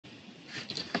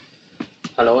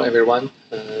Hello everyone,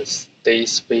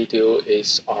 this video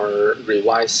is our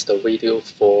revised video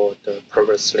for the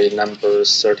previously number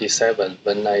 37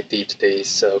 when I did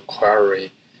this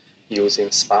query using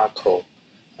SPARQL.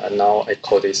 Now I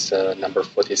call this number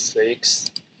 46.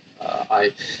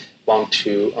 I want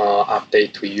to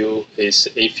update to you is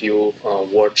if you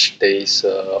watch this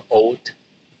old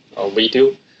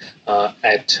video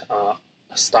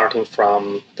starting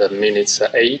from the minutes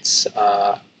 8,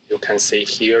 you can see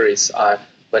here is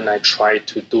when I try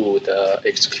to do the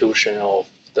execution of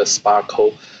the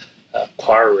SPARQL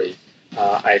query,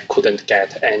 I couldn't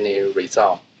get any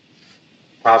result.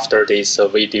 After this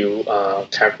video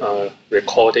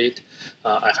recorded,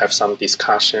 I have some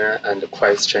discussion and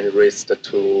question raised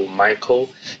to Michael,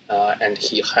 and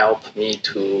he helped me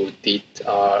to did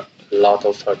a lot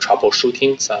of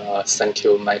troubleshooting. Thank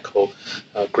you, Michael,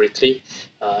 greatly.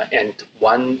 And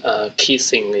one key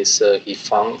thing is he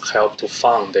helped to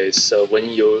find is when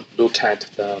you look at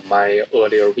my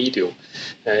earlier video,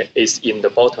 is in the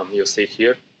bottom you see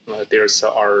here. There's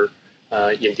our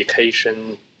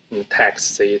indication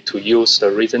text say to use the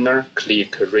reasoner,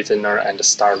 click reasoner and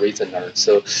start reasoner.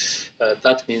 So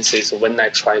that means is when I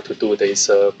try to do this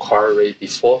query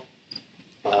before,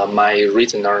 my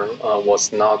reasoner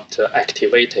was not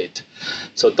activated.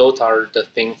 So those are the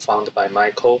things found by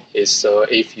Michael is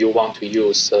if you want to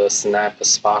use Snap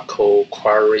SPARQL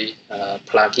query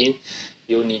plugin,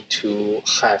 you need to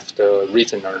have the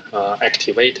reasoner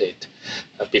activated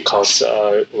because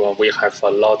we have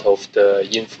a lot of the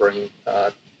inference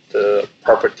the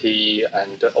property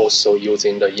and also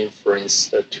using the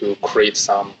inference to create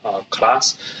some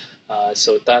class.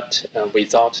 So that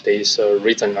without this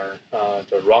reasoner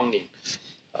the running,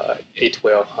 it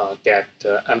will get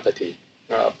empty.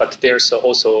 But there's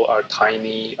also a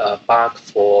tiny bug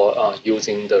for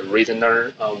using the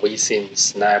reasoner within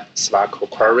Snap SPARQL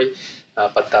query,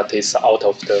 but that is out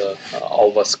of the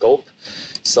our scope.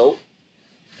 So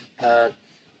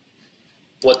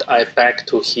what I back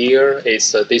to here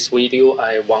is this video.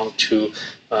 I want to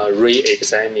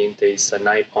re-examine this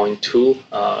 9.2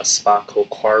 SPARQL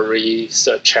query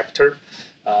chapter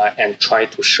and try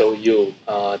to show you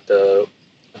the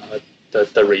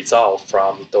result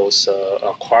from those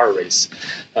queries.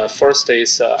 First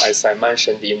is, as I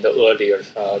mentioned in the earlier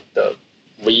the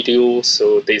video,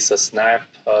 so this Snap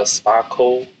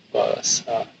SPARQL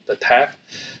the tab,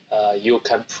 you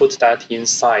can put that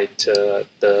inside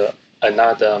the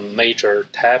another major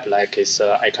tab, like is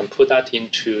I can put that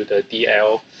into the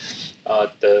DL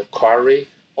the query,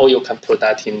 or you can put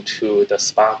that into the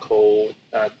SPARQL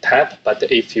tab. But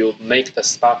if you make the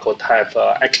SPARQL tab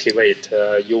activate,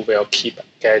 you will keep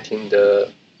getting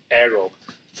the error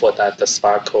for that the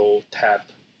SPARQL tab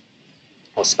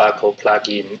or SPARQL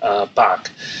plugin bug.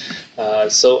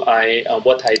 So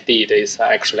what I did is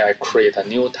actually I create a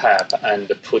new tab and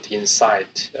put inside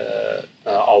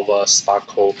our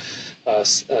SPARQL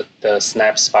the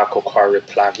Snap SPARQL query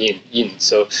plugin in.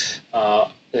 So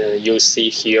you see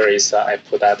here is I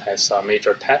put that as a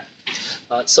major tab.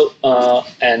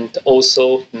 And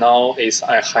also now is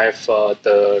I have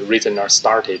the reasoner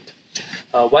started.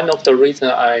 One of the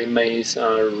reasons I may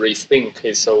rethink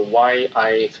is why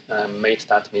I made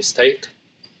that mistake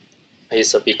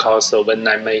is because when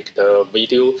I make the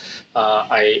video,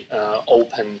 I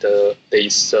opened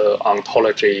this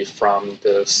ontology from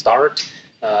the start,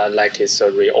 like it's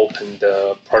reopen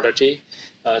the Protege.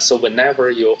 So whenever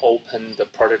you open the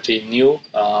Protege new,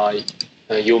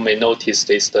 you may notice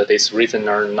this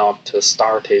reasoner not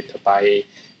started by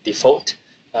default.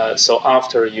 So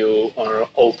after you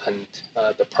opened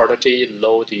the Protege,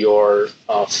 load your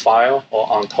file or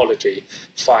ontology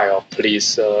file,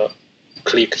 please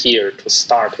click here to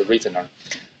start the reasoner.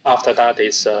 After that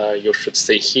is you should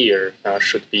see here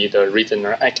should be the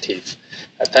reasoner active.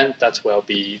 Then that will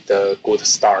be the good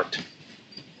start.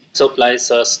 So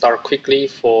let's start quickly.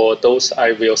 For those,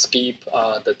 I will skip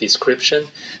the description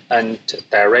and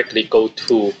directly go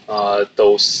to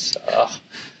those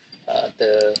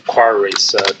the queries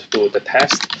to do the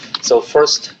test. So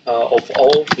first of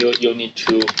all, you need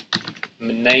to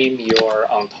name your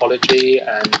ontology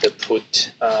and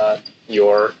put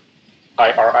your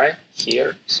IRI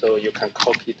here. So you can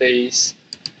copy this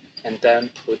and then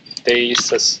put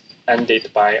this as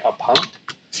ended by upon.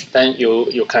 Then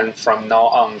you can from now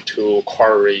on to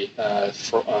query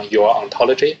for your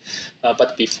ontology.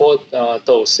 But before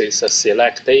those is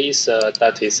select this,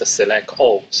 that is select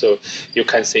all. So you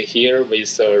can see here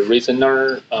with the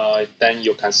reasoner, then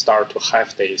you can start to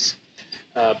have this.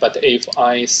 But if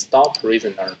I stop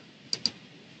reasoner,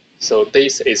 so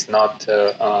this is not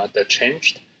the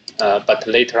changed. but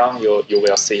later on you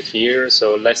will see here.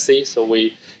 So let's see. So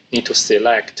we need to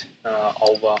select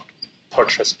our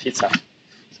purchase pizza.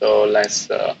 So let's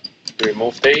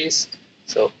remove this.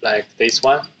 So like this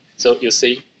one. So you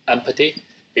see empty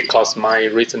because my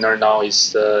reasoner now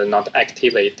is not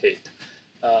activated.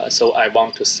 So I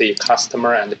want to see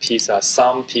customer and pizza.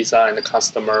 Some pizza and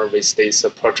customer with this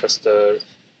purchased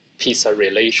pizza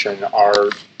relation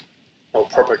or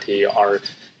property are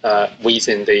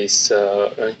within this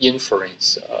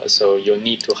inference. So you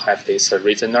need to have this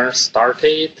reasoner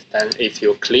started. Then if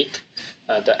you click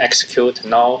the execute,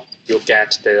 now you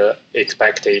get the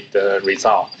expected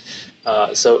result.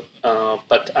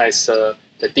 But as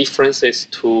the differences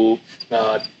to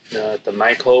the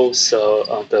Michael's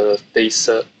this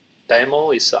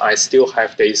demo is I still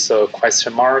have this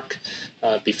question mark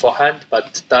beforehand,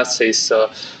 but that is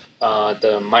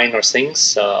the minor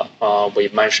things. We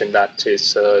mentioned that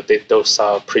is those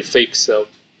are prefix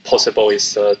possible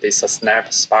is this snap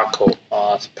SPARQL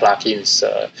plugins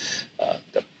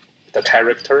the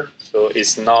character. So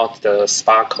it's not the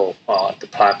SPARQL the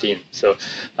plugin. So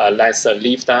let's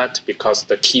leave that because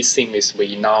the key thing is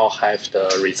we now have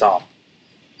the result.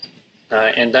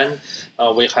 And then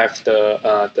we have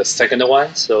the second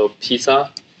one. So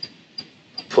pizza,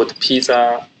 put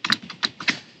pizza,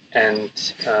 and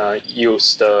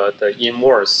use the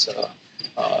inverse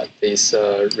this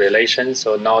relation.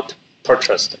 So not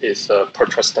purchased is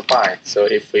purchased by. So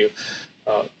if we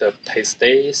the paste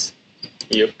this,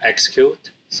 you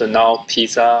execute. So now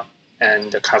pizza and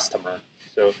the customer.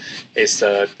 So it's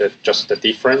just the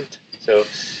different. So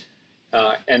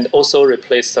and also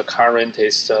replace the current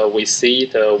is we see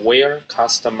the where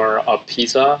customer of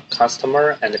pizza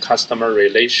customer and the customer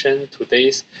relation to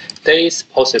this. This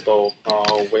possible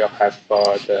will have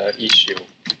the issue.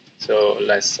 So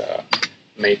let's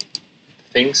make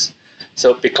things.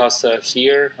 So because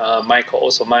here Michael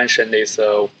also mentioned is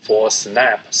for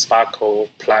Snap SPARQL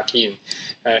plugin.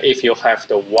 If you have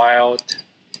the wild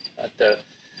the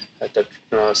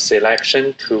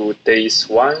selection to this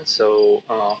one, so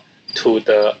to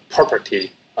the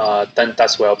property, then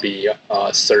that will be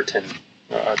certain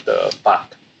the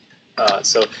bug.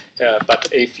 But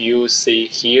if you see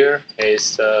here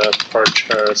is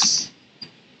purchase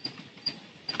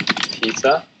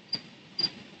pizza.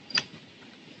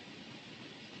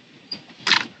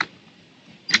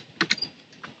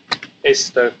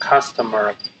 It's the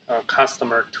customer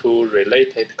to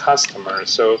related customer.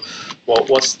 So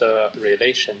what's the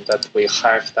relation that we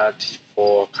have that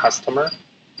for customer?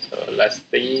 So let's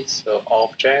see. So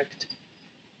object,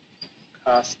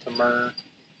 customer,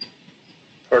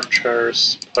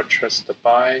 purchased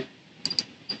by.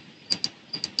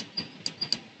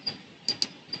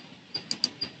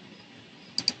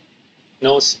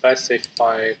 No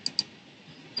specified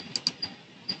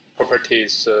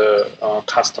properties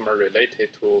customer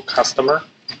related to customer.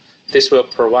 This will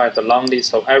provide the long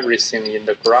list of everything in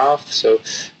the graph. So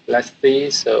let's see.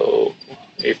 So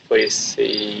if we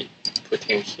see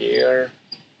putting here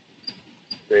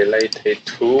related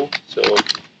to, so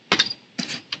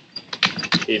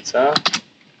pizza,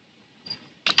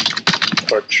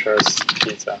 purchase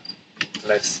pizza.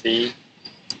 Let's see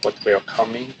what will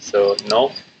coming. So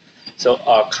no. So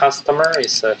our customer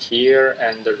is here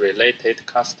and the related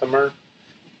customer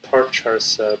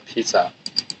purchase pizza.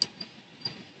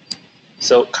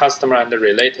 So customer and the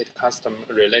related customer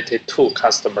related to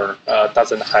customer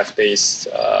doesn't have this.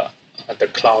 The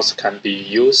clause can be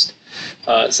used.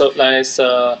 So let's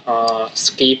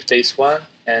skip this one,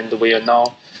 and we are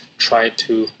now try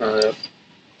to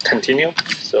continue.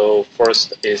 So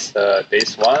first is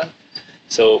this one.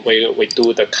 So we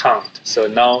do the count. So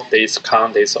now this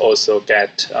count is also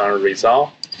get a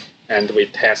result, and we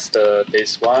test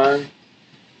this one.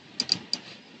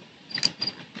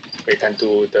 We can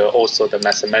do also the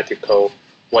mathematical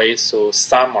way. So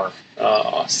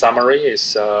summary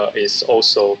is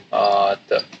also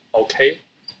the okay,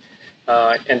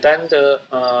 and then the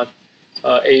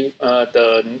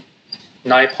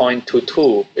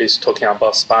 9.22 is talking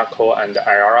about SPARQL and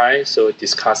IRI, so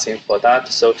discussing for that.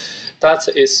 So that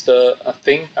is the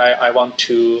thing I want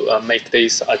to make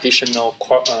this additional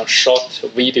short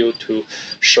video to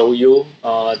show you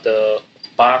the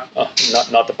bug,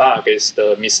 not the bug, is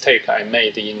the mistake I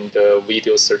made in the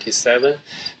video 37.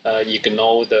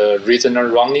 Ignore the reasoner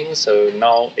running. So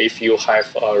now if you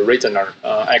have a reasoner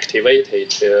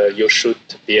activated, you should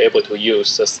be able to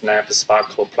use the Snap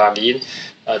SPARQL plugin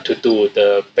to do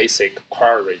the basic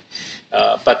query.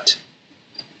 But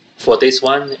for this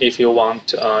one, if you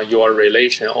want your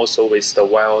relation also with the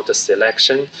wild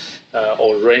selection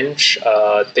or range,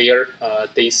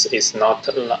 this is not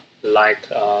like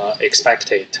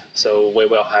expected. So we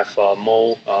will have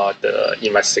more the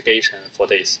investigation for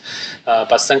this.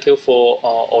 But thank you for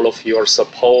all of your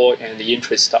support and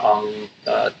interest on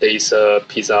this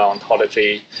pizza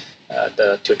ontology,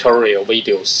 the tutorial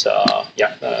videos.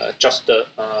 Just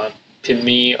pin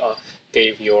me,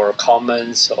 give your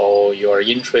comments or your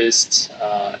interests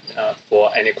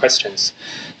for any questions.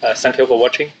 Thank you for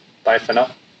watching. Bye for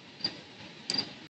now.